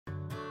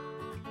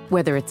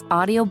Whether it's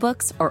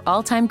audiobooks or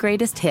all-time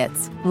greatest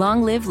hits,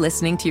 long live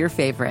listening to your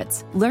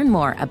favorites. Learn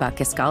more about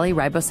Kisqali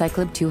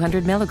Ribociclib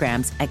 200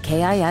 milligrams at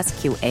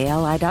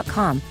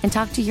KISQALI.com and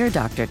talk to your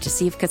doctor to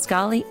see if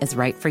Kisqali is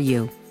right for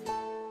you.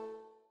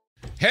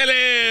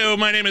 Hello,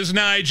 my name is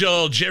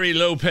Nigel Jerry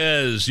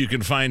Lopez. You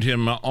can find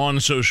him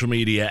on social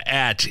media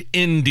at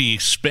Indy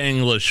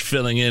Spanglish,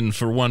 filling in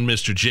for one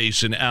Mr.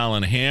 Jason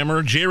Allen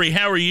Hammer. Jerry,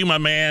 how are you, my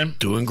man?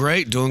 Doing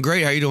great. How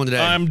are you doing today?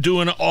 I'm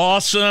doing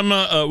awesome.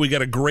 We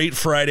got a great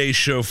Friday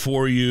show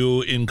for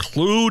you,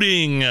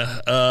 including,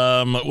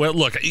 well,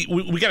 look,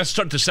 we got to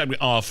start the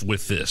segment off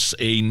with this.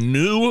 A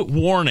new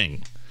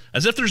warning.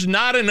 As if there's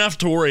not enough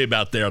to worry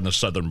about there on the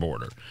southern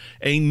border.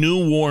 A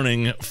new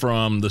warning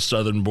from the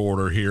southern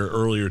border here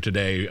earlier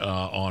today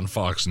on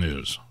Fox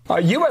News.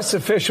 U.S.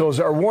 officials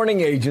are warning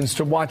agents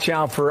to watch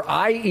out for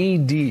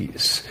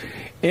IEDs,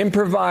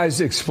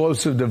 improvised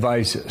explosive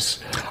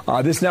devices.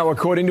 This now,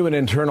 according to an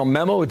internal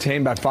memo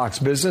obtained by Fox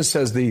Business,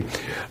 says the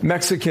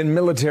Mexican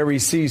military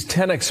seized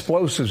 10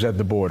 explosives at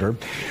the border.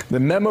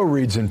 The memo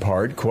reads in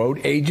part, quote,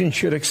 agents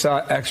should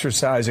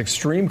exercise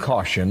extreme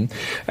caution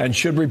and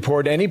should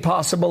report any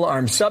possible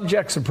armed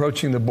subjects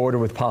approaching the border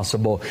with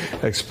possible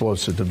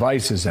explosive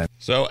devices.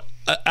 So,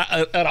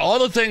 out of all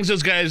the things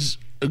those guys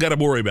got to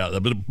worry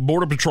about, but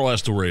Border Patrol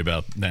has to worry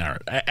about now.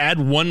 Add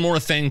one more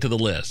thing to the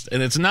list,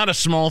 and it's not a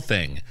small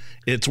thing.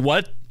 It's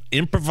what?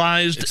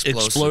 Improvised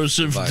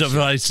explosive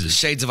devices.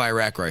 Shades of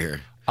Iraq right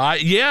here.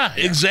 Yeah,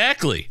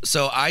 exactly.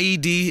 So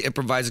IED,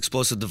 improvised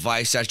explosive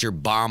device, that's your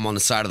bomb on the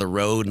side of the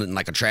road in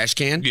like a trash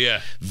can.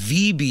 Yeah.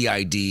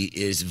 VBID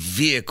is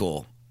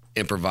vehicle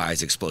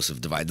improvised explosive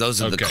device.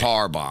 Those are the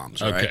car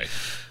bombs, right? Okay.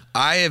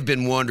 I have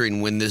been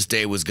wondering when this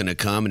day was going to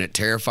come, and it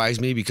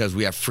terrifies me because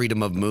we have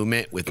freedom of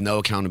movement with no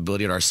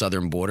accountability at our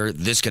southern border.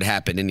 This could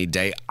happen any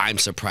day. I'm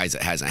surprised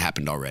it hasn't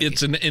happened already.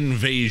 It's an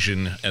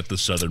invasion at the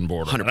southern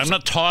border. 100%. I'm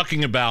not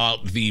talking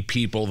about the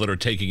people that are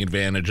taking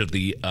advantage of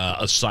the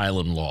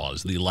asylum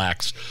laws, the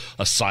lax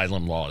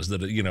asylum laws, the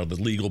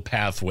legal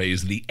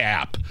pathways, the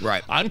app.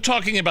 Right. I'm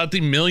talking about the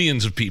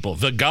millions of people,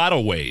 the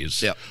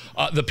gotaways,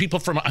 the people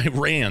from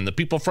Iran, the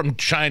people from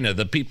China,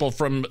 the people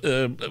from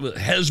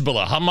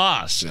Hezbollah,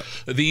 Hamas.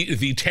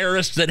 The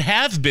terrorists that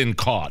have been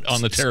caught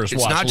on the terrorist watch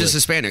list. It's not just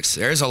Hispanics.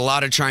 There's a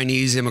lot of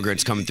Chinese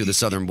immigrants coming through the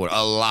southern border.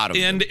 A lot of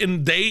them.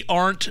 And they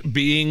aren't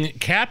being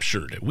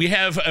captured. We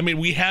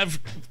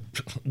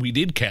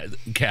did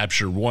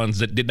capture ones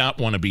that did not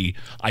want to be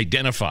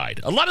identified.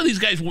 A lot of these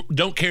guys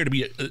don't care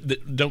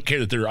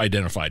that they're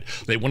identified.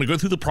 They want to go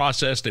through the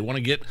process. They want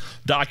to get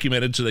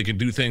documented so they can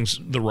do things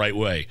the right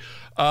way.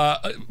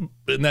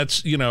 And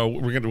that's,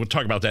 we'll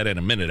talk about that in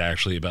a minute,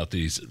 actually, about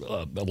these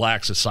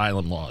lax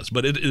asylum laws.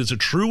 But it is a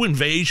true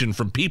invasion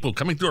from people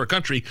coming through our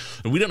country,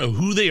 and we don't know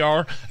who they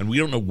are, and we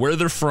don't know where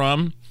they're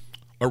from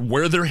or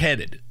where they're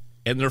headed.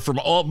 And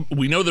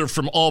we know they're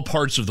from all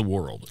parts of the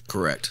world.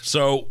 Correct.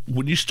 So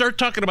when you start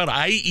talking about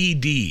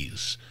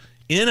IEDs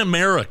in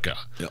America,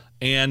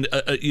 and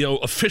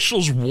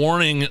officials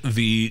warning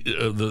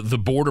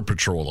the Border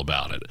Patrol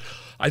about it,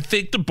 I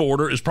think the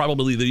border is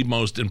probably the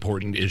most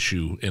important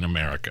issue in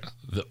America.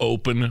 The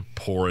open,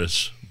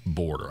 porous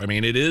border. I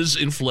mean, it is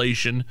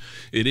inflation.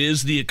 It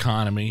is the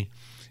economy.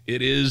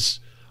 It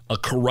is a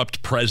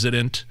corrupt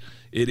president.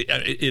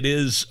 It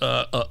is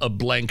a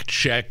blank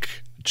check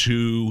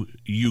to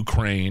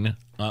Ukraine,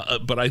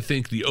 but I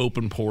think the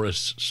open,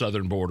 porous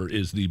southern border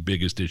is the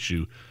biggest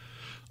issue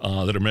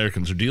that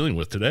Americans are dealing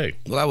with today.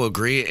 Well, I will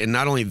agree. And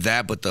not only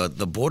that, but the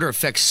border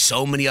affects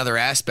so many other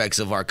aspects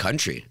of our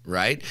country,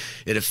 right?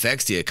 It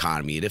affects the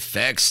economy. It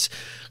affects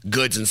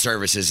goods and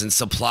services and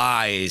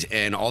supplies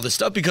and all this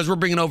stuff because we're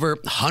bringing over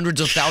hundreds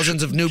of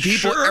thousands of new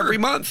people every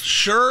month.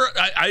 Sure.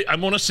 I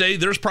want to say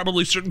there's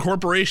probably certain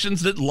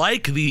corporations that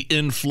like the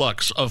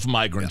influx of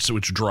migrants,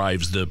 which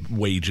drives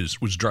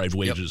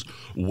wages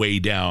way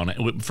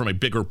down from a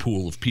bigger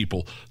pool of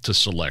people to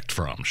select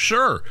from.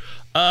 Sure.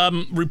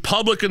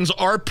 Republicans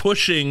are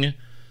pushing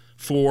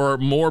for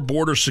more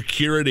border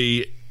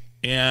security,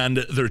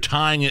 and they're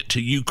tying it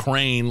to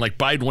Ukraine. Like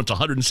Biden wants a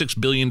 $106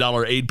 billion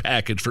aid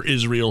package for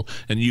Israel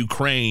and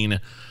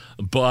Ukraine,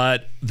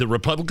 but the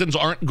Republicans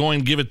aren't going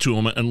to give it to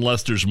them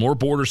unless there's more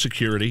border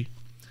security.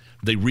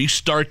 They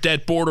restart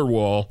that border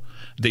wall.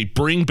 They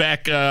bring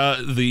back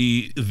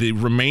the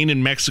Remain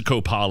in Mexico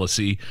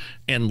policy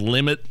and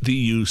limit the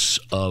use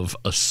of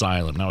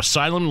asylum. Now,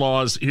 asylum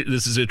laws,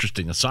 this is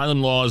interesting.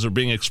 Asylum laws are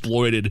being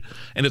exploited,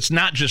 and it's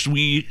not just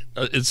me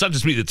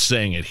that's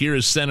saying it. Here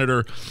is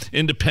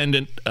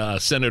independent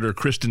Senator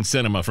Kristen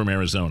Sinema from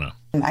Arizona.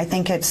 I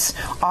think it's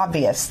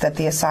obvious that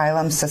the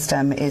asylum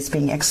system is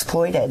being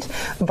exploited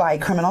by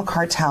criminal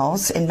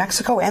cartels in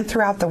Mexico and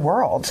throughout the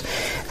world,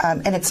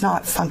 and it's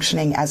not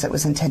functioning as it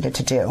was intended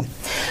to do.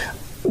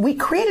 We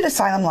created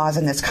asylum laws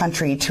in this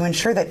country to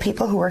ensure that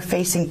people who are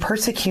facing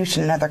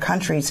persecution in other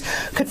countries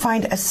could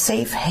find a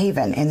safe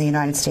haven in the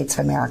United States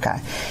of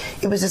America.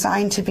 It was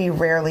designed to be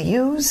rarely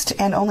used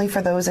and only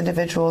for those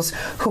individuals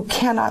who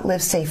cannot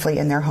live safely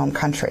in their home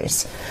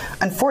countries.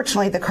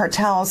 Unfortunately, the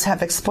cartels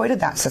have exploited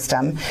that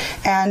system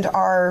and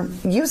are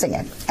using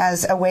it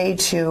as a way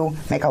to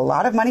make a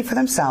lot of money for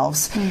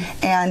themselves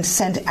and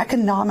send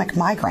economic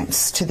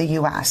migrants to the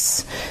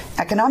U.S.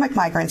 Economic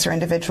migrants are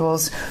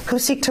individuals who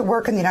seek to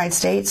work in the United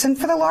States and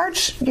for the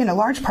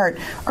large part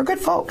are good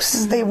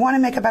folks. They want to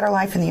make a better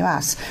life in the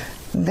U.S.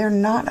 They're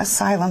not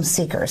asylum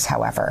seekers,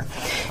 however.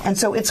 And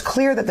so it's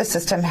clear that the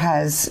system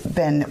has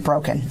been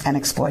broken and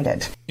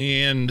exploited.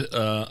 And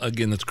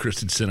again, that's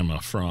Kristen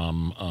Sinema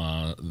from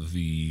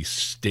the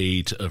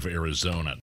state of Arizona.